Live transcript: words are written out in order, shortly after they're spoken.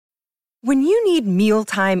When you need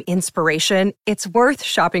mealtime inspiration, it's worth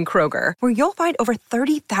shopping Kroger, where you'll find over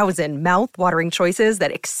 30,000 mouth-watering choices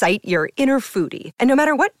that excite your inner foodie. And no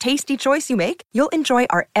matter what tasty choice you make, you'll enjoy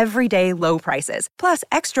our everyday low prices, plus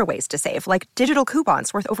extra ways to save, like digital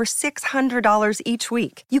coupons worth over $600 each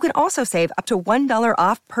week. You can also save up to $1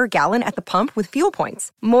 off per gallon at the pump with fuel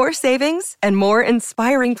points. More savings and more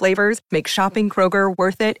inspiring flavors make shopping Kroger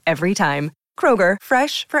worth it every time. Kroger,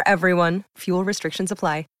 fresh for everyone. Fuel restrictions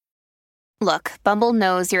apply. Look, Bumble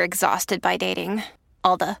knows you're exhausted by dating.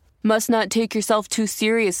 All the, must not take yourself too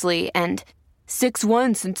seriously, and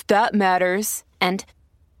 6'1" since that matters, and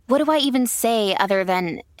what do I even say other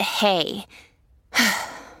than, hey?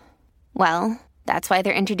 Well, that's why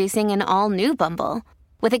they're introducing an all-new Bumble,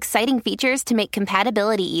 with exciting features to make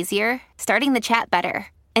compatibility easier, starting the chat better,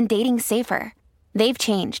 and dating safer. They've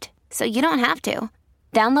changed, so you don't have to.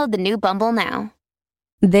 Download the new Bumble now.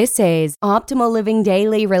 This is Optimal Living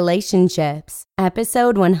Daily Relationships,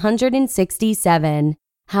 episode 167,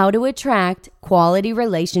 How to Attract Quality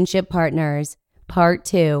Relationship Partners, Part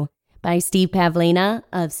 2, by Steve Pavlina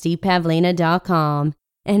of stevepavlina.com.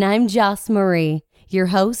 And I'm Joss Marie, your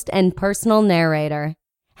host and personal narrator.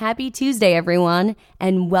 Happy Tuesday, everyone,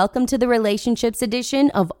 and welcome to the Relationships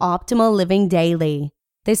edition of Optimal Living Daily.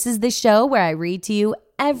 This is the show where I read to you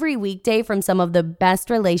every weekday from some of the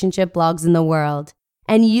best relationship blogs in the world.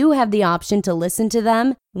 And you have the option to listen to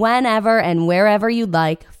them whenever and wherever you'd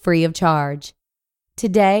like, free of charge.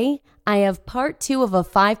 Today, I have part 2 of a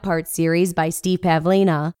 5-part series by Steve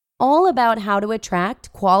Pavlina, all about how to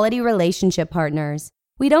attract quality relationship partners.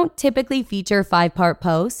 We don't typically feature 5-part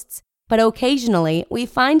posts, but occasionally we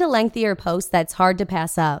find a lengthier post that's hard to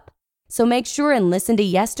pass up. So make sure and listen to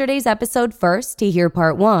yesterday's episode first to hear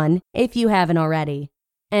part 1 if you haven't already.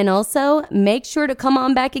 And also, make sure to come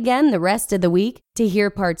on back again the rest of the week to hear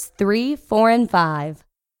parts 3, 4, and 5.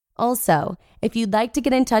 Also, if you'd like to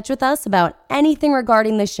get in touch with us about anything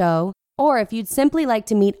regarding the show, or if you'd simply like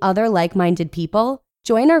to meet other like-minded people,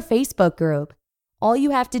 join our Facebook group. All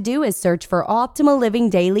you have to do is search for Optimal Living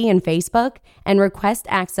Daily in Facebook and request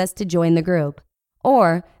access to join the group.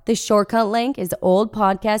 Or the shortcut link is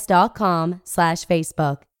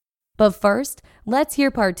oldpodcast.com/Facebook. But first, let's hear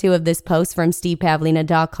part 2 of this post from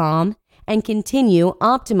stevepavlina.com and continue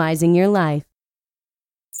optimizing your life.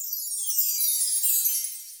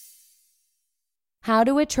 How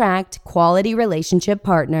to Attract Quality Relationship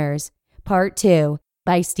Partners, Part 2,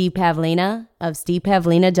 by Steve Pavlina of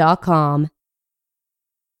stevepavlina.com.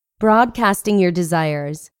 Broadcasting your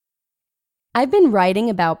desires. I've been writing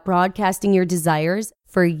about broadcasting your desires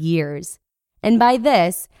for years. And by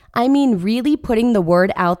this, I mean really putting the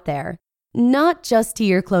word out there, not just to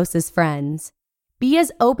your closest friends. Be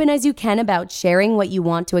as open as you can about sharing what you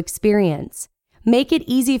want to experience. Make it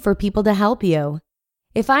easy for people to help you.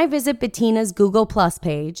 If I visit Bettina's Google Plus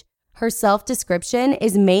page, her self-description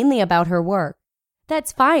is mainly about her work.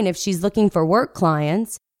 That's fine if she's looking for work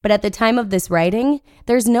clients, but at the time of this writing,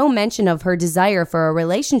 there's no mention of her desire for a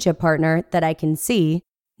relationship partner that I can see,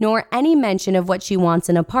 nor any mention of what she wants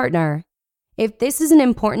in a partner. If this is an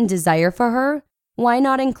important desire for her, why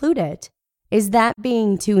not include it? Is that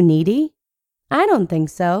being too needy? I don't think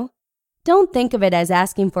so. Don't think of it as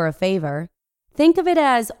asking for a favor. Think of it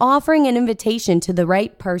as offering an invitation to the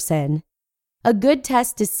right person. A good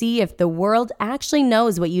test to see if the world actually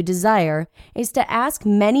knows what you desire is to ask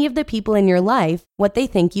many of the people in your life what they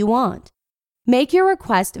think you want. Make your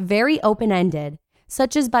request very open-ended,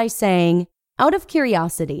 such as by saying, out of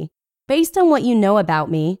curiosity, based on what you know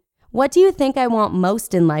about me, what do you think I want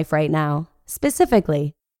most in life right now,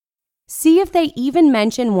 specifically? See if they even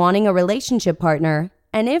mention wanting a relationship partner,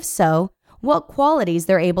 and if so, what qualities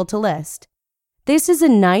they're able to list. This is a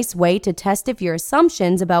nice way to test if your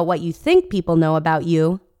assumptions about what you think people know about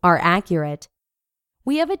you are accurate.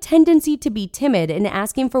 We have a tendency to be timid in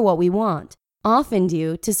asking for what we want, often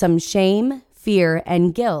due to some shame, fear,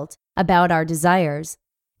 and guilt about our desires.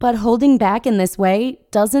 But holding back in this way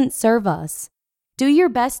doesn't serve us. Do your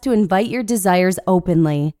best to invite your desires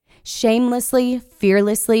openly, shamelessly,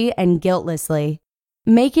 fearlessly, and guiltlessly.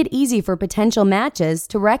 Make it easy for potential matches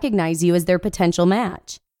to recognize you as their potential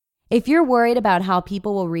match. If you're worried about how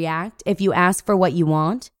people will react if you ask for what you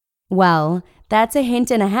want, well, that's a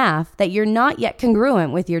hint and a half that you're not yet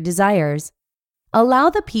congruent with your desires.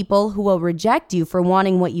 Allow the people who will reject you for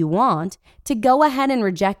wanting what you want to go ahead and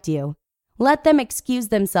reject you. Let them excuse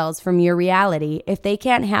themselves from your reality if they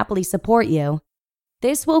can't happily support you.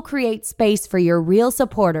 This will create space for your real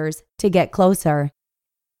supporters to get closer.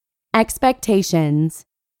 Expectations.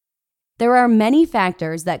 There are many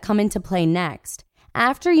factors that come into play next,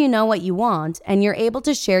 after you know what you want and you're able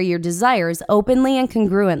to share your desires openly and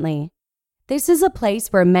congruently. This is a place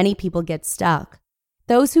where many people get stuck.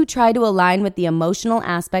 Those who try to align with the emotional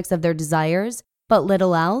aspects of their desires, but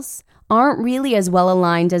little else, aren't really as well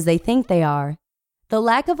aligned as they think they are. The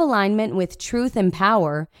lack of alignment with truth and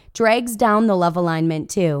power drags down the love alignment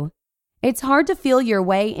too. It's hard to feel your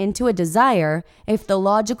way into a desire if the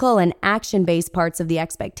logical and action-based parts of the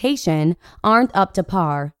expectation aren't up to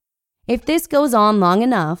par. If this goes on long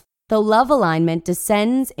enough, the love alignment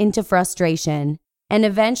descends into frustration and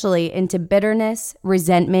eventually into bitterness,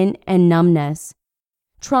 resentment, and numbness.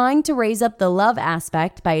 Trying to raise up the love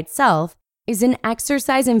aspect by itself is an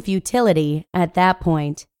exercise in futility at that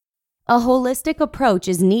point. A holistic approach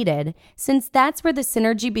is needed since that's where the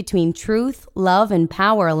synergy between truth, love, and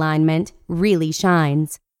power alignment really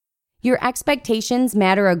shines. Your expectations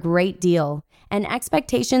matter a great deal, and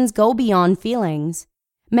expectations go beyond feelings.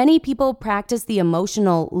 Many people practice the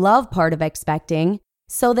emotional love part of expecting,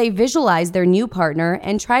 so they visualize their new partner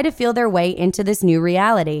and try to feel their way into this new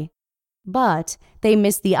reality. But they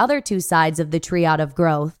miss the other two sides of the triad of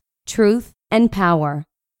growth, truth and power.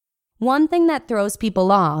 One thing that throws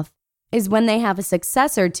people off is when they have a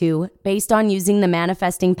success or two based on using the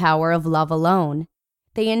manifesting power of love alone.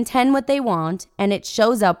 They intend what they want, and it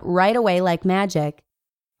shows up right away like magic.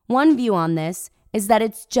 One view on this is that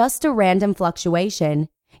it's just a random fluctuation.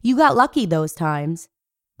 You got lucky those times.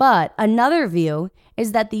 But another view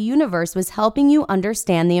is that the universe was helping you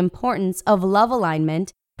understand the importance of love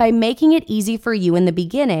alignment by making it easy for you in the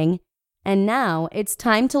beginning, and now it's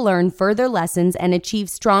time to learn further lessons and achieve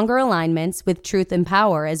stronger alignments with truth and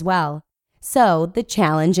power as well. So the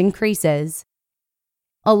challenge increases.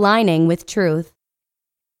 Aligning with truth.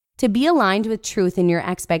 To be aligned with truth in your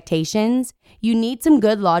expectations, you need some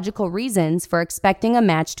good logical reasons for expecting a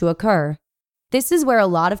match to occur. This is where a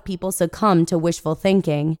lot of people succumb to wishful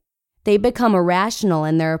thinking. They become irrational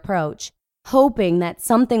in their approach, hoping that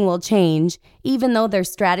something will change, even though their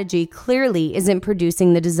strategy clearly isn't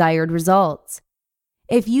producing the desired results.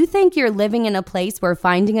 If you think you're living in a place where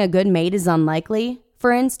finding a good mate is unlikely,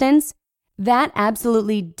 for instance, that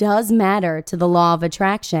absolutely does matter to the law of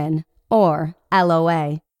attraction, or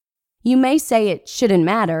LOA. You may say it shouldn't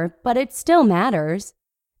matter, but it still matters.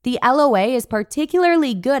 The LOA is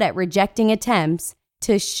particularly good at rejecting attempts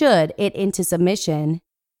to should it into submission.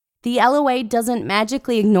 The LOA doesn't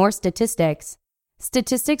magically ignore statistics.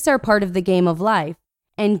 Statistics are part of the game of life,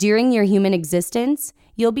 and during your human existence,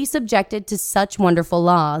 you'll be subjected to such wonderful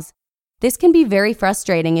laws. This can be very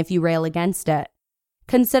frustrating if you rail against it.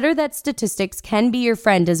 Consider that statistics can be your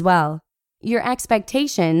friend as well. Your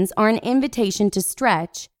expectations are an invitation to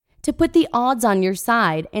stretch, to put the odds on your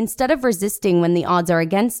side instead of resisting when the odds are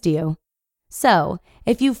against you. So,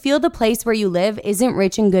 if you feel the place where you live isn't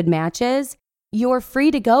rich in good matches, you're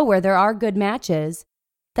free to go where there are good matches.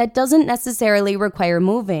 That doesn't necessarily require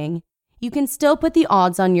moving. You can still put the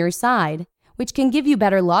odds on your side, which can give you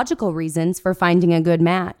better logical reasons for finding a good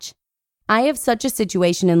match. I have such a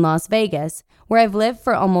situation in Las Vegas, where I've lived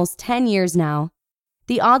for almost 10 years now.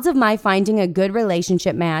 The odds of my finding a good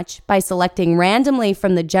relationship match by selecting randomly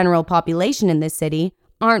from the general population in this city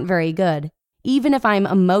aren't very good, even if I'm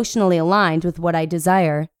emotionally aligned with what I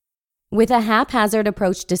desire. With a haphazard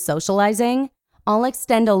approach to socializing, I'll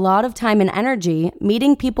extend a lot of time and energy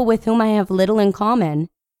meeting people with whom I have little in common.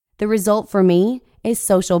 The result for me is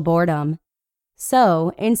social boredom.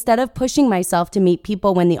 So, instead of pushing myself to meet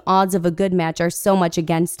people when the odds of a good match are so much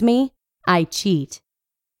against me, I cheat.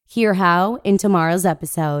 Hear how in tomorrow's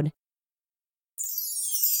episode.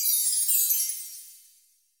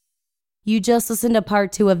 You just listened to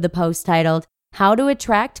part 2 of the post titled, How to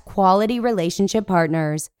Attract Quality Relationship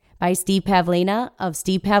Partners by Steve Pavlina of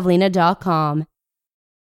stevepavlina.com.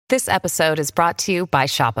 This episode is brought to you by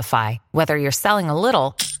Shopify. Whether you're selling a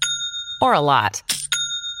little or a lot,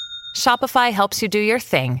 Shopify helps you do your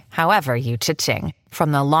thing, however you cha-ching.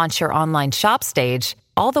 From the launch your online shop stage,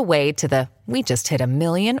 all the way to the we just hit 1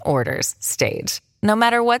 million orders stage. No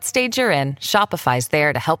matter what stage you're in, Shopify's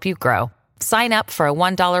there to help you grow. Sign up for a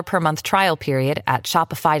 $1 per month trial period at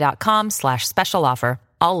shopify.com/special offer,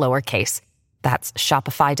 all lowercase. That's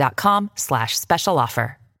shopify.com/special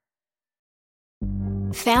offer.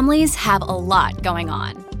 Families have a lot going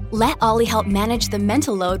on. Let Ollie help manage the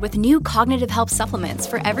mental load with new cognitive help supplements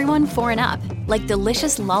for everyone 4 and up, like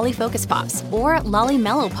delicious Lolly Focus Pops or Lolly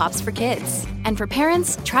Mellow Pops for kids. And for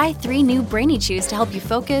parents, try 3 new Brainy Chews to help you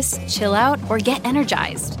focus, chill out, or get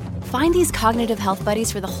energized. Find these cognitive health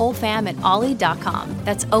buddies for the whole fam at ollie.com.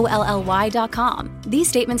 That's OLLY.com. These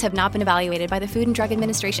statements have not been evaluated by the Food and Drug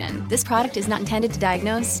Administration. This product is not intended to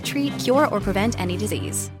diagnose, treat, cure, or prevent any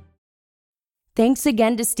disease. Thanks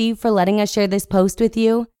again to Steve for letting us share this post with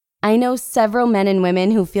you. I know several men and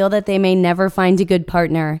women who feel that they may never find a good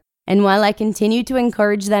partner, and while I continue to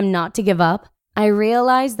encourage them not to give up, I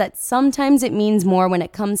realize that sometimes it means more when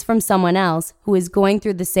it comes from someone else who is going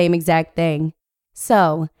through the same exact thing.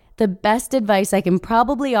 So, the best advice I can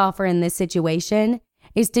probably offer in this situation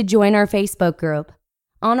is to join our Facebook group.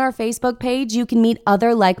 On our Facebook page, you can meet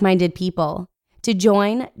other like-minded people. To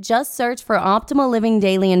join, just search for Optimal Living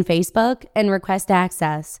Daily in Facebook and request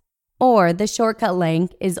access. Or the shortcut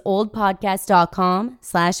link is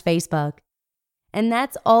oldpodcast.com/Facebook. And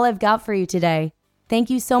that's all I've got for you today. Thank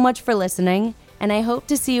you so much for listening, and I hope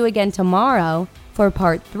to see you again tomorrow for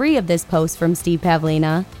part 3 of this post from Steve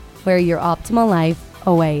Pavlina, where your optimal life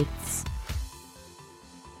awaits.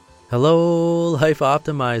 Hello, Life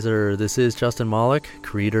Optimizer. This is Justin Malik,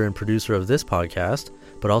 creator and producer of this podcast,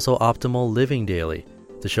 but also Optimal Living Daily,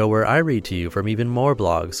 the show where I read to you from even more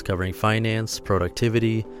blogs covering finance,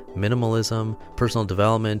 productivity, minimalism, personal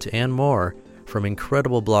development, and more from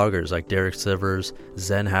incredible bloggers like Derek Sivers,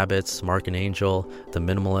 Zen Habits, Mark and Angel, The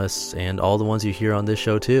Minimalists, and all the ones you hear on this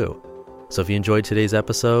show too. So if you enjoyed today's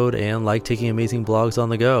episode and like taking amazing blogs on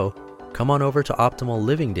the go, come on over to Optimal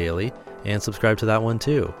Living Daily and subscribe to that one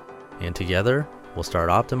too. And together, we'll start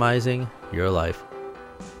optimizing your life.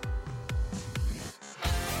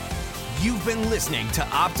 You've been listening to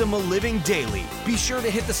Optimal Living Daily. Be sure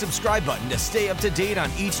to hit the subscribe button to stay up to date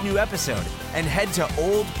on each new episode, and head to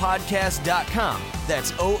oldpodcast.com.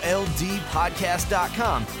 That's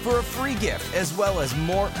OLDpodcast.com for a free gift, as well as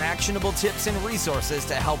more actionable tips and resources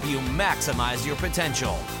to help you maximize your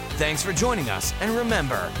potential. Thanks for joining us, and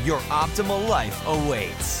remember, your optimal life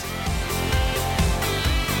awaits.